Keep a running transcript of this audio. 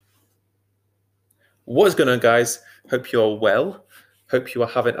What is going on, guys? Hope you're well. Hope you are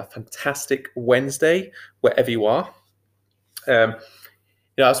having a fantastic Wednesday wherever you are. Um,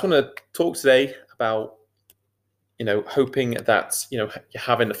 I just want to talk today about hoping that you're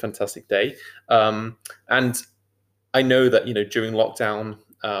having a fantastic day. And I know that during lockdown,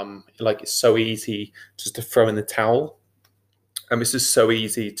 it's so easy just to throw in the towel. It's just so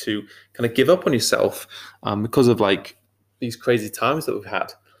easy to kind of give up on yourself because of these crazy times that we've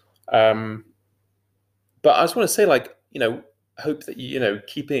had. Um, But I just want to say, hope that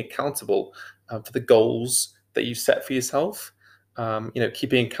keeping accountable for the goals that you set for yourself.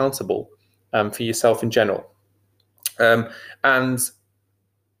 Keeping accountable for yourself in general, um, and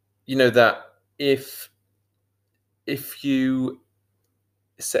that if you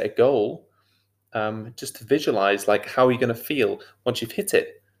set a goal, just to visualize how are you going to feel once you've hit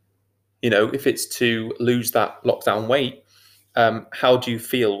it. If it's to lose that lockdown weight, how do you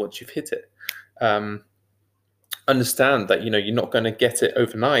feel once you've hit it? Understand that you're not going to get it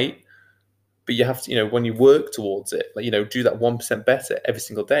overnight, but you have to, when you work towards it, do that 1% better every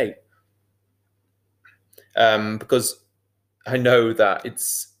single day. Because I know that it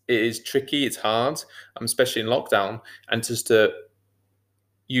is tricky, it's hard, especially in lockdown, and just to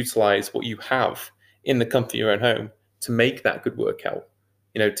utilize what you have in the comfort of your own home to make that good workout,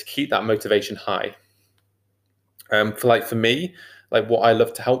 to keep that motivation high. For me, what I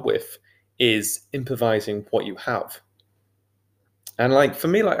love to help with is improvising what you have. And for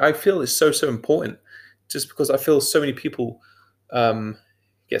me, I feel it's so important, just because I feel so many people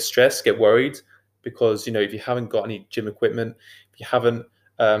get stressed, get worried, because if you haven't got any gym equipment, if you haven't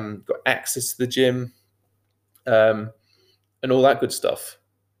got access to the gym, and all that good stuff,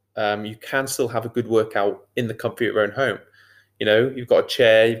 you can still have a good workout in the comfort of your own home. You've got a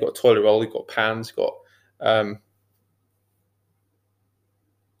chair, you've got a toilet roll, you've got pans, you've got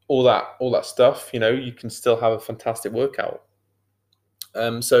all that stuff. You can still have a fantastic workout.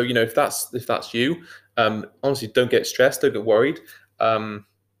 So if that's you, honestly, don't get stressed, don't get worried,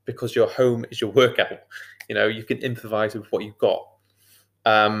 because your home is your workout. You can improvise with what you've got.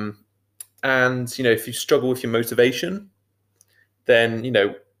 And if you struggle with your motivation, then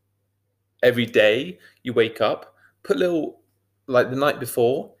every day you wake up, put little, like the night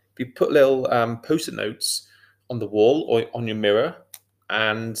before, if you put little post-it notes on the wall or on your mirror,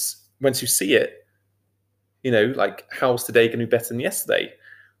 and once you see it, how's today going to be better than yesterday?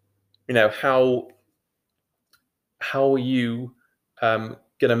 How are you going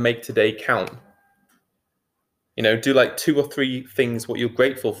to make today count? Do 2 or 3 things what you're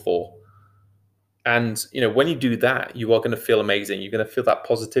grateful for. And, when you do that, you are going to feel amazing. You're going to feel that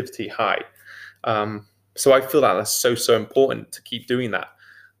positivity high. So I feel that that's so important to keep doing that.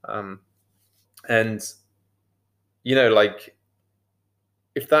 And,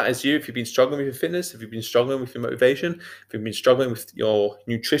 if that is you, if you've been struggling with your fitness, if you've been struggling with your motivation, if you've been struggling with your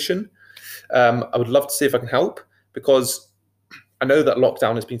nutrition, I would love to see if I can help, because I know that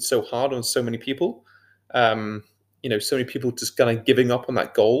lockdown has been so hard on so many people. So many people just kind of giving up on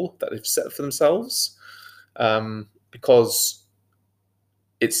that goal that they've set for themselves, because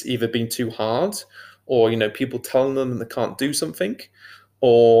it's either been too hard, or people telling them they can't do something,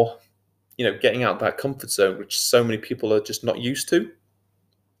 or getting out that comfort zone, which so many people are just not used to.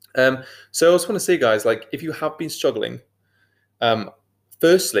 So I just want to say, guys, if you have been struggling,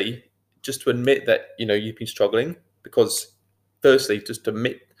 firstly, just to admit that you've been struggling, because firstly, just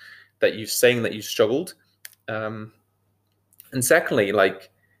admit that you're saying that you struggled, and secondly,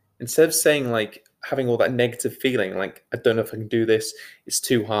 instead of saying having all that negative feeling, I don't know if I can do this, it's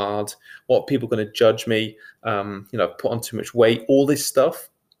too hard, what are people going to judge me, I've put on too much weight, all this stuff.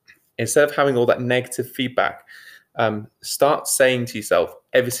 Instead of having all that negative feedback, start saying to yourself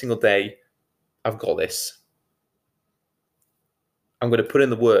every single day, I've got this. I'm going to put in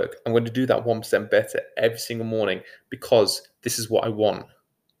the work. I'm going to do that 1% better every single morning, because this is what I want.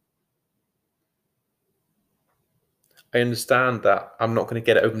 I understand that I'm not going to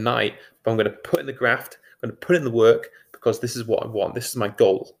get it overnight, but I'm going to put in the graft, I'm going to put in the work, because this is what I want. This is my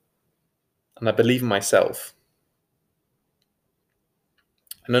goal. And I believe in myself.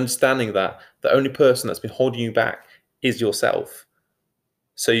 And understanding that the only person that's been holding you back is yourself.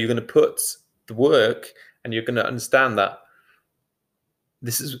 So you're going to put the work, and you're going to understand that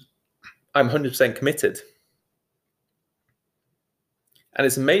I'm 100% committed. And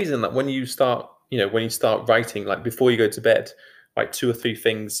it's amazing that when you start writing, before you go to bed, 2 or 3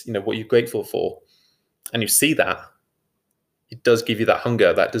 things, what you're grateful for, and you see that, it does give you that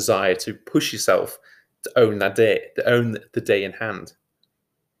hunger, that desire to push yourself to own that day, to own the day in hand.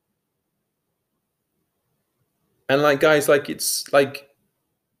 And guys, it's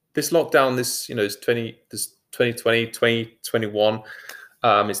this lockdown, this 2020, 2021,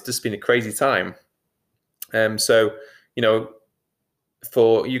 it's just been a crazy time. So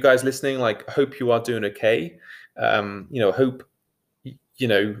for you guys listening, like, hope you are doing okay. Hope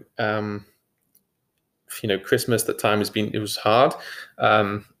Christmas, that time it was hard,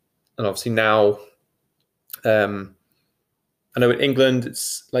 and obviously now, I know in England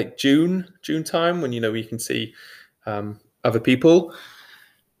it's like June time when we can see other people,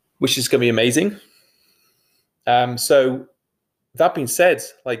 which is going to be amazing. So that being said,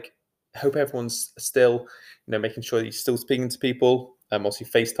 like, I hope everyone's still making sure that you're still speaking to people, obviously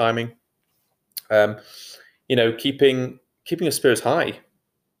FaceTiming, keeping your spirits high,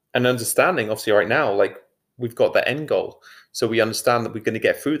 and understanding, obviously, right now, like, we've got the end goal, so we understand that we're going to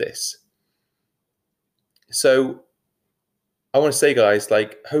get through this. So I want to say, guys,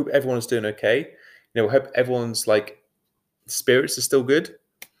 like, hope everyone's doing okay. Hope everyone's like spirits are still good.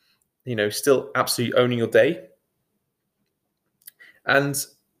 Still absolutely owning your day. And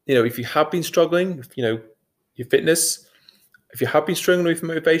if you have been struggling with your fitness, if you have been struggling with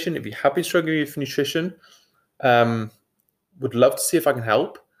motivation, if you have been struggling with nutrition, would love to see if I can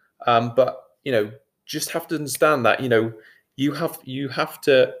help. But just have to understand that you have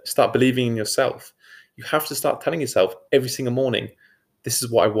to start believing in yourself. You have to start telling yourself every single morning, this is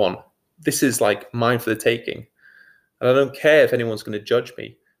what I want. This is like mine for the taking. And I don't care if anyone's going to judge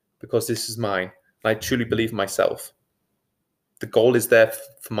me, because this is mine. And I truly believe in myself. The goal is there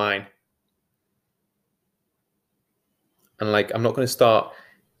for mine. And like, I'm not going to start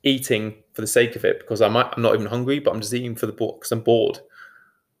eating for the sake of it, because I'm not even hungry, but I'm just eating for because I'm bored.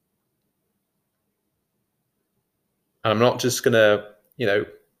 And I'm not just going to,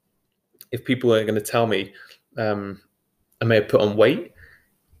 if people are going to tell me I may have put on weight,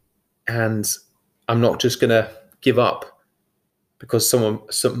 and I'm not just going to give up because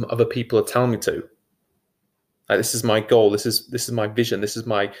some other people are telling me to. Like, this is my goal. This is my vision. This is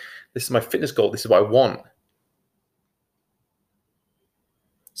my fitness goal. This is what I want.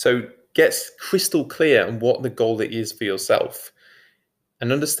 So get crystal clear on what the goal is for yourself,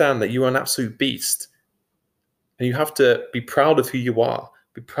 and understand that you are an absolute beast. And you have to be proud of who you are.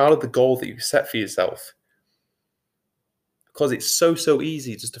 Be proud of the goal that you set for yourself. Because it's so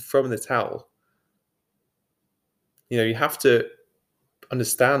easy just to throw in the towel. You have to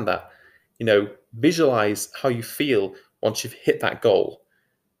understand that. Visualize how you feel once you've hit that goal.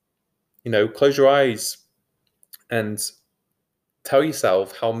 Close your eyes and tell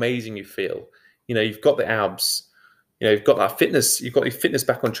yourself how amazing you feel. You've got the abs. You've got that fitness. You've got your fitness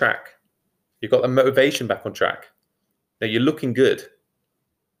back on track. You've got the motivation back on track. You're looking good.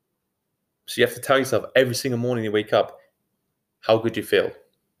 So you have to tell yourself every single morning you wake up how good you feel.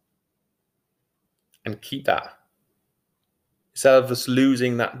 And keep that. Instead of just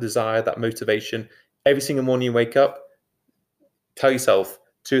losing that desire, that motivation, every single morning you wake up, tell yourself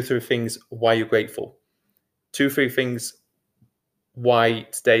 2 or 3 things why you're grateful. 2 or 3 things why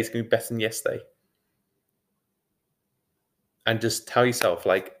today is going to be better than yesterday. And just tell yourself,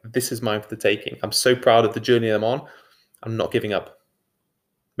 like, this is mine for the taking. I'm so proud of the journey I'm on. I'm not giving up.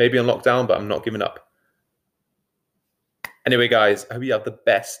 Maybe on lockdown, but I'm not giving up. Anyway, guys, I hope you have the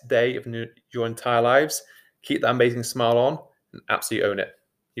best day of your entire lives. Keep that amazing smile on and absolutely own it.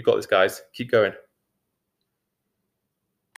 You got this, guys. Keep going.